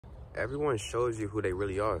Everyone shows you who they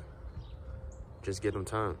really are. Just give them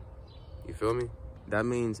time. You feel me? That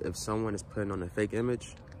means if someone is putting on a fake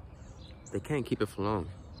image, they can't keep it for long.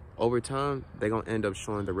 Over time, they're gonna end up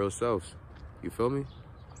showing their real selves. You feel me?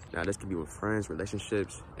 Now, this could be with friends,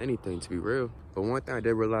 relationships, anything, to be real. But one thing I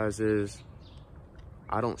did realize is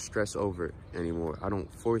I don't stress over it anymore. I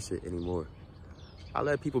don't force it anymore. I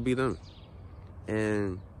let people be them.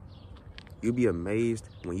 And you'll be amazed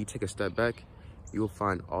when you take a step back, you will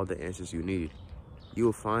find all the answers you need. You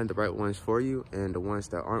will find the right ones for you and the ones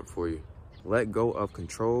that aren't for you. Let go of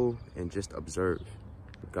control and just observe.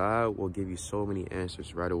 God will give you so many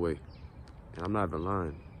answers right away. And I'm not even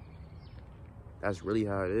lying. That's really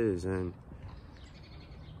how it is. And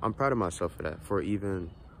I'm proud of myself for that, for even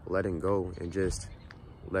letting go and just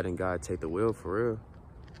letting God take the wheel for real.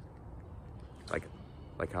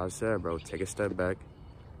 Like how I said, bro, take a step back,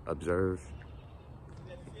 observe,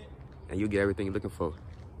 and you get everything you're looking for.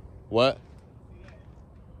 What?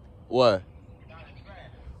 What?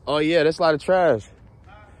 Oh yeah, that's a lot of trash.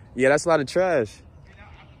 Yeah, that's a lot of trash.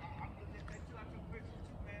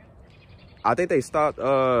 I think they stopped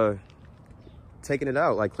taking it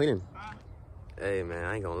out, like cleaning. Hey man,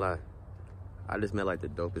 I ain't gonna lie. I just met like the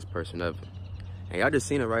dopest person ever. And y'all just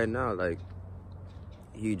seen it right now, like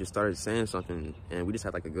he just started saying something and we just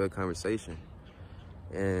had like a good conversation.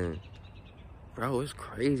 And bro, it's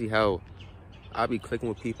crazy how I be clicking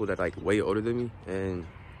with people that like way older than me, and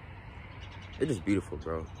it's just beautiful,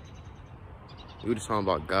 bro. We were just talking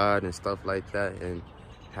about God and stuff like that, and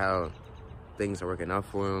how things are working out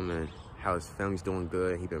for him, and how his family's doing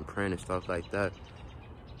good, and he been praying and stuff like that.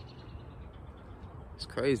 It's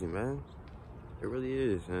crazy, man. It really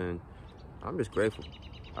is, and I'm just grateful.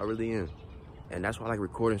 I really am. And that's why I like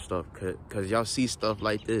recording stuff, cause y'all see stuff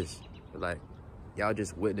like this. Like, y'all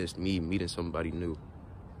just witnessed me meeting somebody new.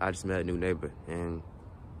 I just met a new neighbor, and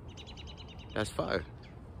that's fire.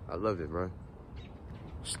 I love it, bro.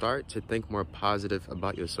 Start to think more positive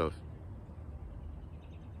about yourself.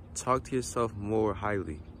 Talk to yourself more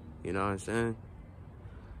highly, you know what I'm saying?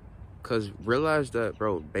 Cause realize that,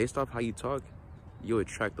 bro, based off how you talk, you'll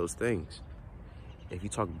attract those things. If you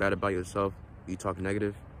talk bad about yourself, you talk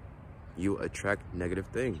negative, you attract negative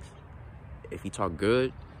things. If you talk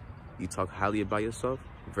good, you talk highly about yourself,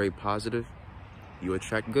 very positive, you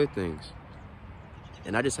attract good things.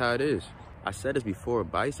 And that's just how it is. I said this before,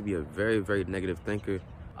 but I used to be a very, very negative thinker.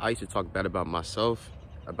 I used to talk bad about myself,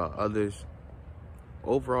 about others,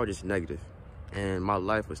 overall just negative. And my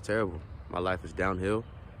life was terrible. My life was downhill,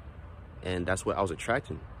 and that's what I was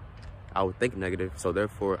attracting. I would think negative, so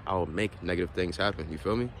therefore I would make negative things happen, you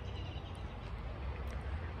feel me?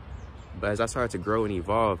 But as I started to grow and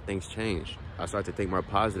evolve, things changed. I started to think more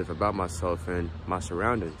positive about myself and my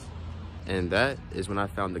surroundings. And that is when I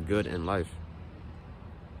found the good in life.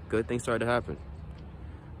 Good things started to happen.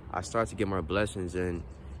 I started to get more blessings and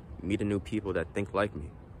meeting new people that think like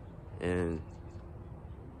me. And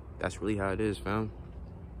that's really how it is, fam.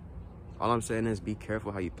 All I'm saying is be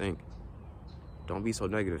careful how you think. Don't be so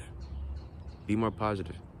negative. Be more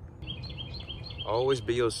positive. Always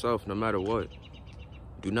be yourself no matter what.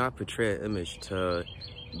 Do not portray an image to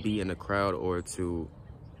be in a crowd or to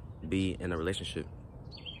be in a relationship.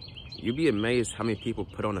 You'd be amazed how many people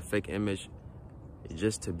put on a fake image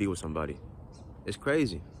just to be with somebody. It's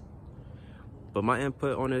crazy. But my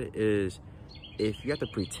input on it is, if you have to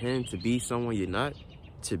pretend to be someone you're not,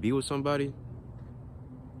 to be with somebody,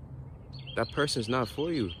 that person's not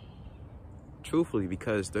for you. Truthfully,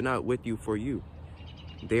 because they're not with you for you.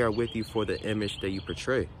 They are with you for the image that you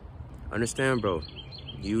portray. Understand, bro,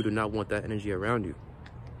 you do not want that energy around you.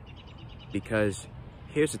 Because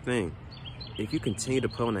here's the thing, if you continue to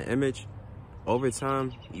put on an image, over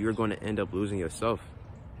time, you're going to end up losing yourself,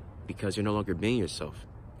 because you're no longer being yourself.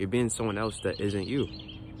 You're being someone else that isn't you.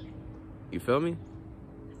 You feel me?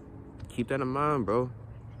 Keep that in mind, bro.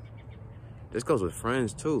 This goes with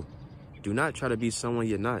friends too. Do not try to be someone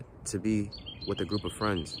you're not to be with a group of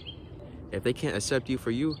friends. If they can't accept you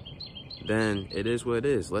for you, then it is what it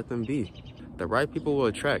is. Let them be. The right people will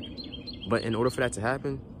attract. But in order for that to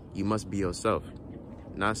happen, you must be yourself,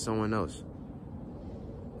 not someone else.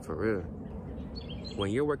 For real.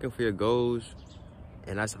 When you're working for your goals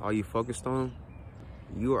and that's all you focused on,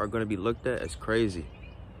 you are going to be looked at as crazy.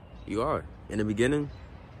 You are. In the beginning,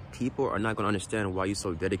 people are not going to understand why you're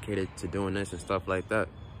so dedicated to doing this and stuff like that,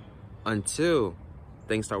 until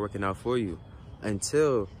things start working out for you,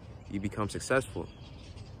 until you become successful.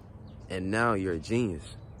 And now you're a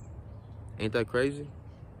genius. Ain't that crazy?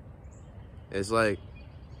 It's like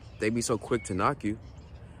they be so quick to knock you,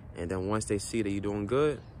 and then once they see that you're doing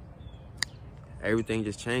good, everything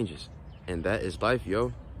just changes. And that is life,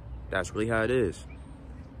 yo. That's really how it is.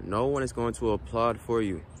 No one is going to applaud for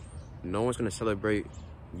you. No one's going to celebrate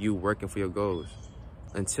you working for your goals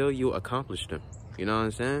until you accomplish them. You know what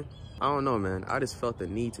I'm saying? I don't know, man. I just felt the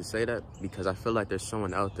need to say that because I feel like there's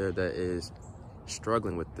someone out there that is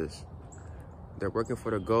struggling with this. They're working for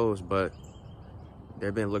their goals, but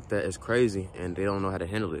they're being looked at as crazy and they don't know how to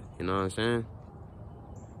handle it. You know what I'm saying?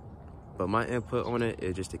 But my input on it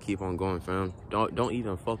is just to keep on going, fam. Don't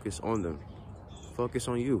even focus on them. Focus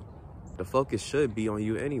on you. The focus should be on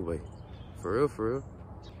you anyway. For real, for real.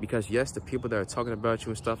 Because yes, the people that are talking about you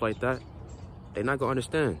and stuff like that, they're not gonna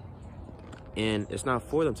understand. And it's not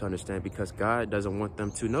for them to understand because God doesn't want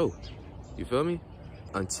them to know. You feel me?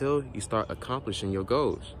 Until you start accomplishing your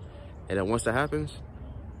goals. And then once that happens,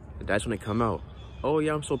 that's when they come out. Oh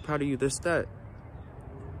yeah, I'm so proud of you, this, that.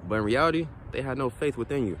 But in reality, they had no faith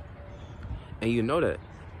within you. And you know that.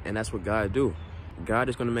 And that's what God do. God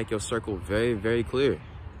is gonna make your circle very, very clear.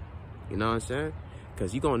 You know what I'm saying?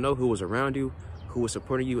 Because you're gonna know who was around you, who was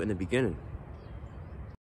supporting you in the beginning.